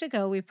 "Years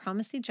ago, we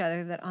promised each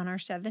other that on our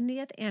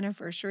 70th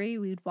anniversary,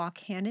 we'd walk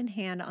hand in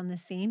hand on the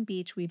same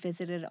beach we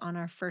visited on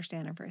our first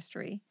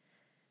anniversary.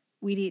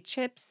 We'd eat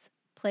chips,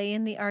 play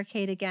in the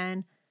arcade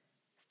again,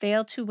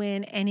 fail to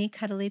win any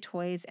cuddly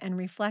toys, and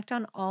reflect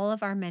on all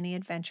of our many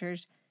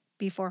adventures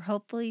before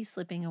hopefully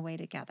slipping away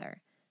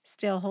together,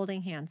 still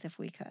holding hands if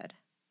we could."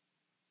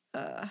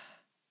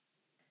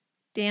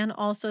 Dan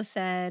also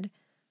said,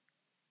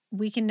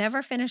 "We can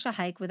never finish a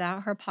hike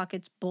without her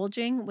pockets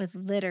bulging with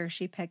litter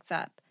she picks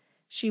up.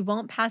 She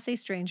won't pass a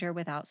stranger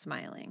without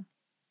smiling."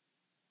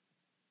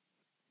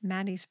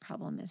 Maddie's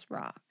problem is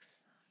rocks.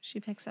 She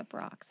picks up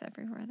rocks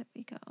everywhere that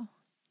we go.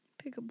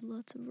 Pick up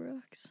lots of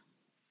rocks.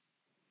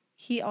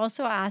 He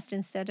also asked,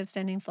 instead of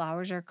sending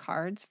flowers or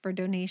cards, for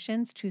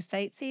donations to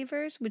Sight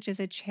Savers, which is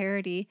a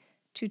charity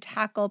to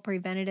tackle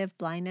preventative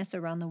blindness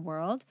around the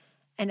world.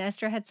 And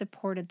Esther had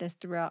supported this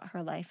throughout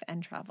her life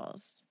and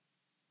travels.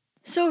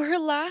 So her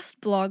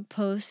last blog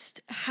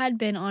post had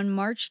been on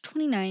March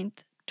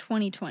 29th,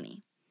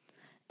 2020.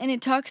 And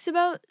it talks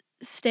about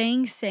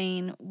staying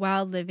sane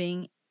while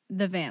living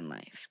the van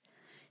life.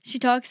 She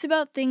talks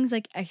about things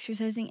like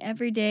exercising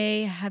every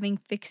day, having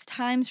fixed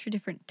times for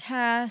different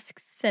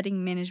tasks,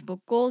 setting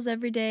manageable goals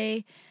every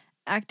day,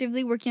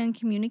 actively working on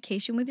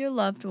communication with your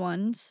loved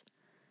ones.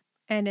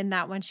 And in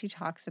that one, she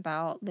talks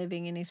about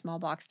living in a small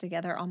box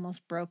together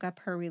almost broke up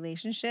her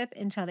relationship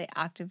until they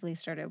actively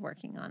started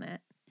working on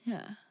it.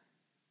 Yeah.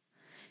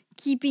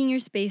 Keeping your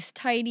space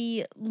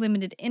tidy,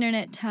 limited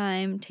internet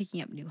time,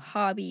 taking up new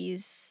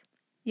hobbies.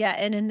 Yeah,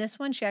 and in this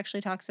one, she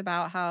actually talks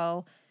about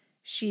how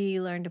she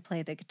learned to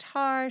play the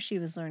guitar, she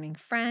was learning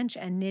French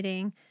and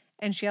knitting,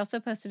 and she also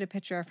posted a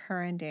picture of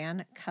her and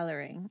Dan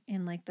coloring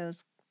in like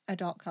those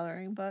adult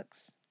coloring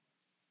books.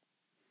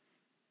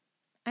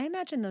 I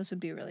imagine those would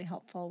be really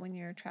helpful when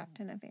you're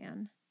trapped in a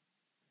van.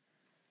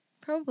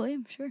 Probably,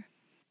 I'm sure.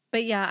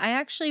 But yeah, I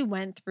actually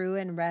went through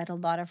and read a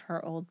lot of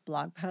her old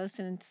blog posts,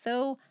 and it's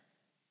so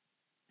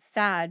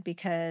sad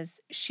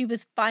because she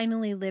was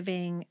finally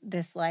living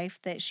this life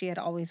that she had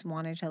always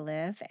wanted to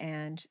live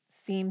and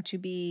seemed to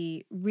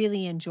be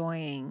really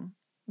enjoying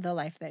the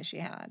life that she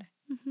had.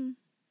 Mm-hmm.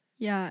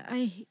 Yeah, I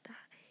hate that.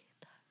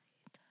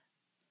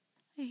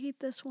 I hate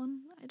this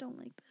one. I don't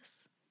like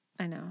this.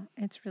 I know.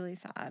 It's really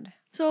sad.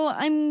 So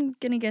I'm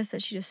going to guess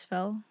that she just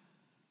fell.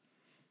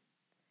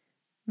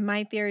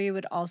 My theory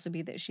would also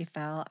be that she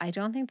fell. I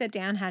don't think that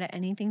Dan had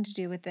anything to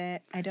do with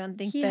it. I don't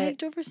think He that...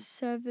 hiked over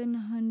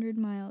 700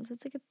 miles.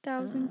 That's like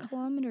 1,000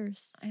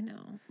 kilometers. I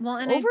know. Well,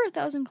 it's and over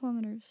 1,000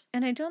 kilometers.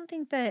 And I don't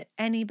think that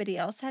anybody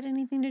else had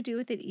anything to do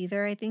with it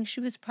either. I think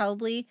she was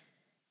probably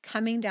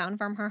coming down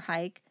from her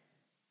hike.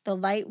 The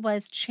light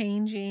was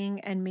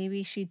changing, and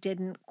maybe she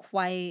didn't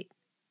quite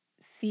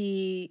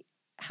see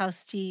how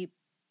steep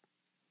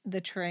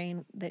the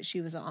terrain that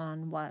she was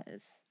on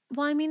was.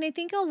 Well, I mean, I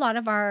think a lot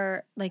of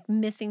our like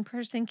missing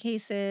person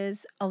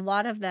cases, a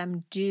lot of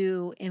them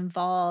do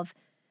involve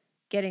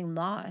getting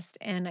lost.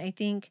 And I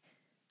think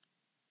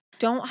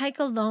don't hike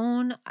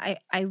alone. I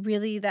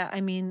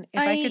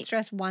could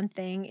stress one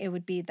thing, it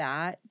would be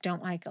that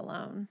don't hike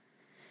alone.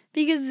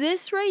 Because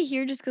this right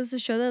here just goes to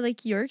show that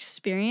like your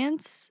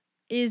experience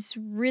is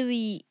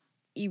really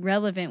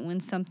irrelevant when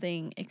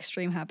something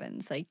extreme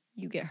happens. Like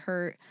you get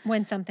hurt.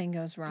 When something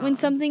goes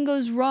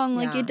wrong.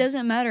 Like it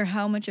doesn't matter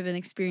how much of an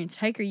experienced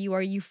hiker you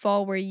are. You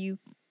fall where you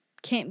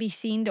can't be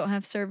seen, don't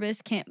have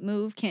service, can't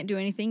move, can't do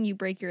anything. You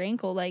break your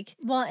ankle.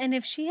 Well, and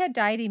if she had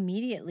died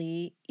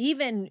immediately,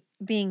 even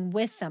being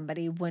with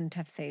somebody wouldn't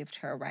have saved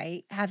her,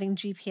 right? Having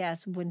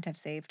GPS wouldn't have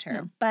saved her.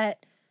 No.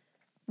 But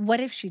what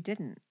if she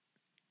didn't?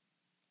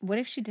 What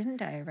if she didn't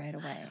die right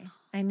away?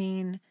 I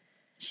mean...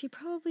 She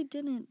probably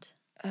didn't.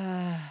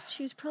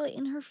 She was probably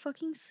in her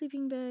fucking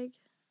sleeping bag.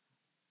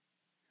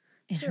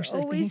 They're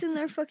always in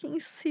their fucking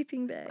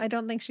sleeping bag. I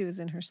don't think she was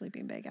in her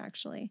sleeping bag,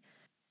 actually.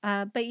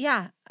 But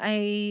yeah,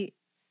 I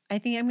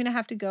think I'm going to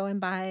have to go and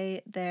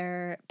buy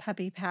their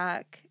Puppy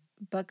Pack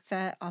book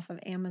set off of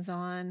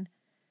Amazon.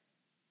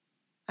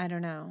 I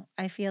don't know.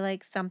 I feel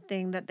like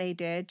something that they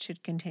did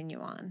should continue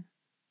on.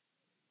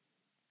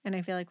 And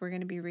I feel like we're going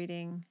to be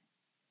reading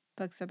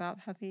books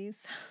about puppies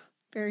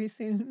very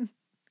soon.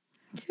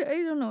 I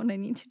don't know what I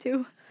need to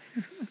do.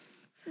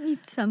 I need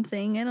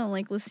something. I don't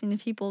like listening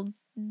to people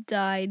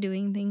die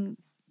living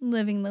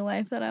the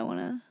life that I want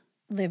to.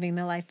 Living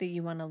the life that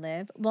you want to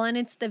live. Well, and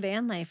it's the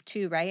van life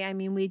too, right? I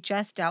mean, we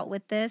just dealt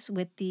with this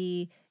with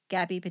the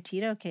Gabby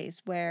Petito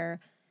case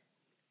where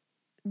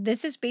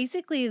this is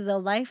basically the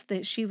life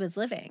that she was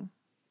living.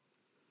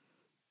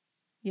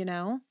 You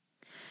know?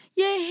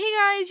 Yeah, hey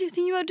guys, you're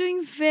thinking about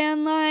doing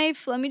van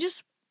life.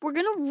 We're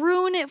going to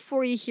ruin it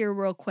for you here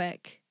real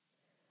quick.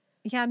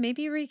 Yeah,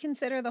 maybe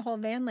reconsider the whole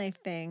van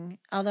life thing.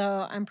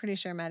 Although I'm pretty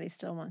sure Maddie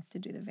still wants to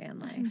do the van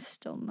life. I'm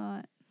still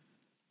not.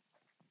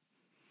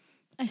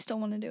 I still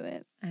want to do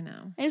it. I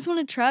know. I just want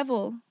to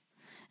travel.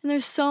 And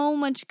there's so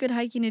much good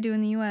hiking to do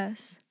in the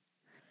U.S.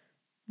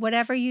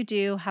 Whatever you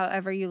do,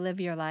 however you live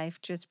your life,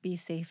 just be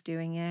safe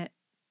doing it.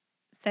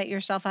 Set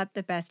yourself up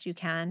the best you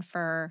can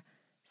for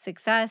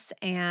success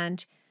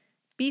and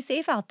be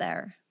safe out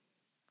there.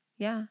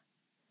 Yeah.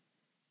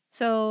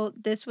 So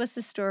this was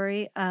the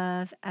story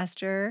of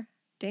Esther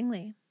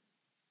Dingley.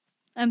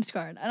 I'm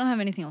scarred. I don't have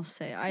anything else to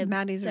say.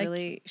 Maddie's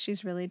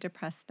she's really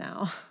depressed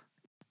now.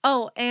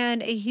 Oh,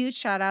 and a huge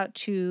shout out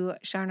to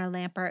Sharna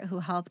Lampert, who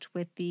helped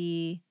with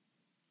the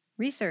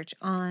research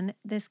on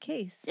this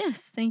case.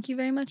 Yes, thank you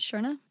very much,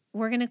 Sharna.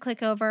 we're going to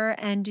click over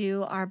and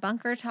do our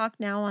bunker talk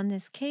now on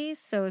this case.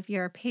 So if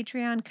you're a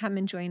Patreon, come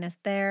and join us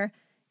there.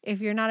 If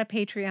you're not a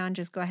Patreon,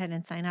 just go ahead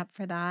and sign up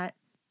for that.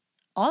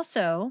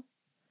 Also,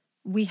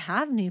 we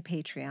have new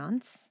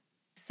Patreons.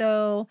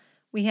 So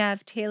we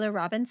have Taylor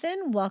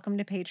Robinson. Welcome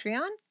to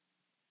Patreon.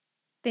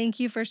 Thank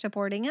you for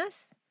supporting us.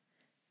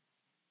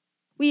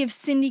 We have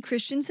Cindy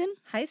Christensen.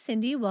 Hi,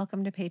 Cindy.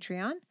 Welcome to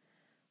Patreon.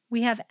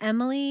 We have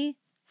Emily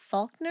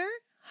Faulkner.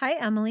 Hi,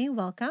 Emily.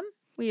 Welcome.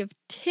 We have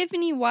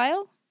Tiffany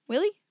Wiley.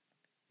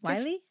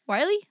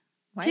 Wiley?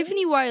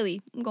 Tiffany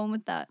Wiley. I'm going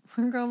with that.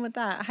 We're going with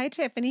that. Hi,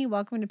 Tiffany.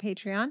 Welcome to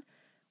Patreon.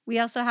 We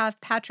also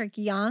have Patrick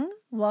Young.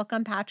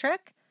 Welcome,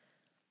 Patrick.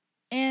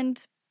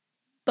 And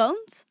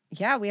Bones.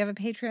 Yeah, we have a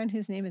Patreon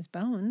whose name is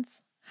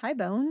Bones. Hi,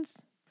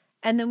 Bones.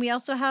 And then we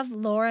also have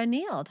Laura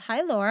Neild.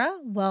 Hi, Laura.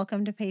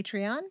 Welcome to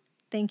Patreon.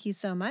 Thank you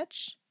so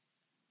much.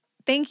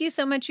 Thank you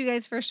so much, you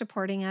guys, for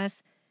supporting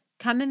us.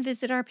 Come and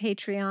visit our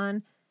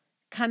Patreon.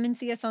 Come and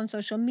see us on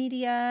social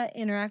media.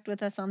 Interact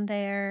with us on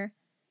there.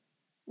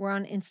 We're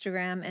on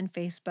Instagram and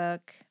Facebook.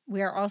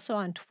 We are also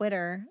on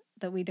Twitter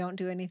that we don't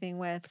do anything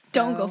with. So.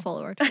 Don't go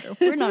follow our Twitter.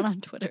 We're not on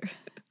Twitter.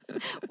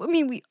 I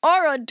mean, we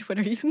are on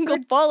Twitter. You can go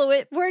follow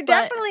it. We're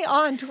definitely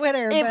on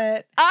Twitter, if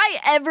but I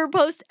ever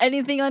post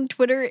anything on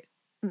Twitter,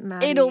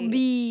 Maddie, it'll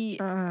be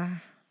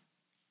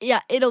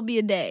it'll be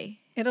a day.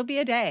 It'll be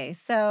a day.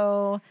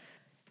 So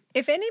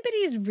if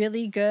anybody's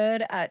really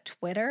good at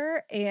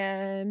Twitter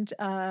and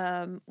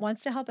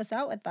wants to help us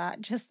out with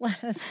that, just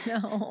let us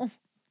know.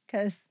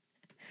 Because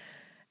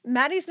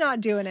Maddie's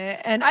not doing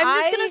it. And I'm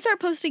just going to start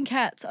posting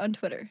cats on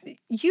Twitter.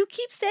 You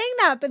keep saying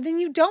that, but then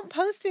you don't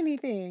post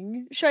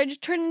anything. Should I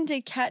just turn into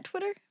cat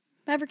Twitter?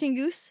 Maverick and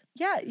Goose?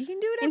 Yeah, you can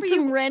do whatever and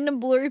some random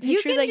blurry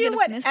pictures I get of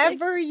Mystic. You can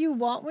do whatever you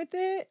want with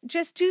it.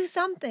 Just do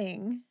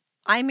something.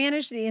 I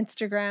manage the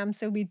Instagram,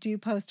 so we do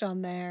post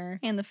on there.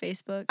 And the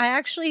Facebook.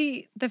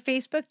 The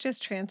Facebook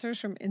just transfers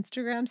from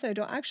Instagram, so I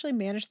don't actually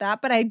manage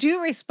that, but I do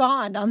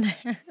respond on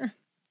there.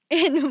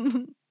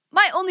 And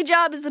my only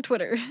job is the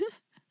Twitter.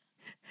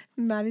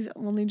 Maddie's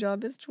only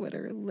job is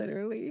Twitter,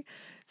 literally.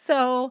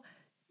 So,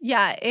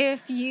 yeah,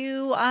 if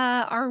you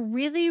are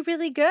really,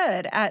 really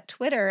good at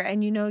Twitter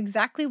and you know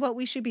exactly what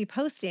we should be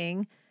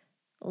posting,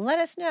 let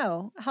us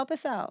know. Help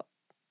us out.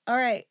 All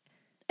right.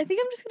 I think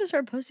I'm just going to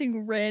start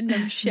posting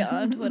random shit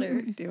on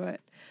Twitter. Do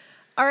it.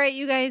 All right,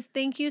 you guys,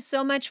 thank you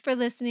so much for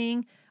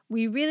listening.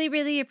 We really,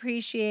 really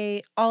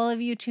appreciate all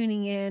of you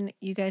tuning in.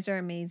 You guys are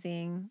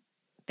amazing.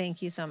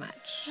 Thank you so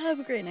much. Have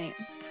a great night.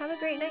 Have a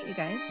great night, you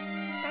guys.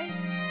 Bye.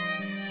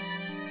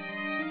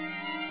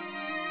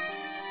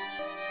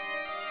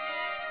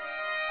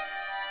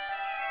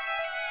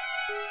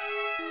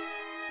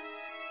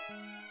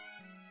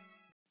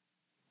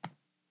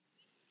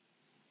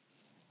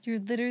 You're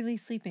literally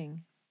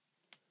sleeping.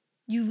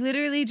 You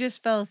literally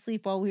just fell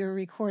asleep while we were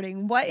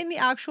recording. What in the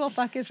actual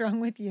fuck is wrong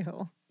with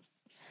you?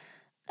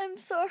 I'm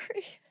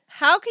sorry.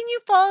 How can you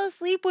fall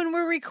asleep when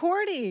we're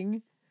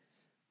recording?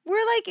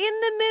 We're like in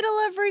the middle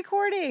of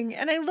recording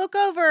and I look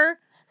over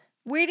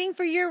waiting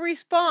for your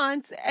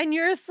response and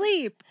you're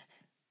asleep.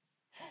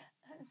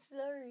 I'm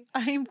sorry.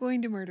 I am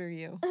going to murder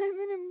you. I'm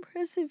an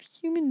impressive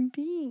human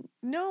being.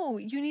 No,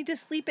 you need to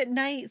sleep at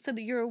night so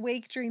that you're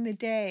awake during the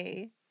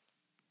day.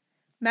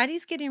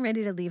 Maddie's getting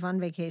ready to leave on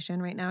vacation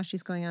right now.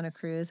 She's going on a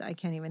cruise. I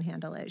can't even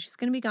handle it. She's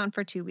going to be gone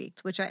for 2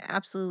 weeks, which I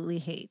absolutely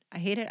hate. I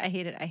hate it. I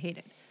hate it. I hate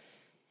it.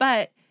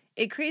 But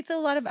it creates a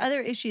lot of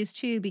other issues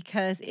too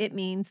because it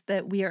means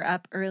that we are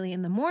up early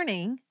in the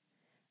morning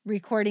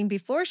recording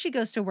before she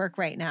goes to work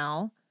right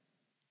now.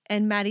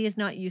 And Maddie is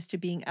not used to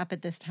being up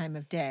at this time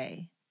of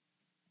day.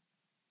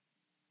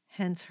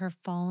 Hence her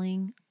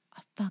falling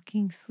a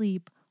fucking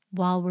sleep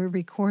while we're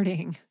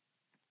recording.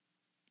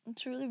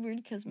 It's really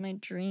weird because my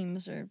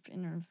dreams are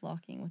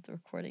interlocking with the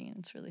recording and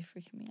it's really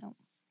freaking me out.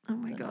 Oh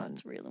my God.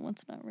 What's real and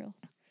what's not real.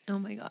 Oh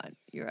my God.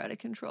 You're out of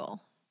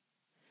control.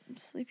 I'm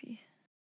sleepy.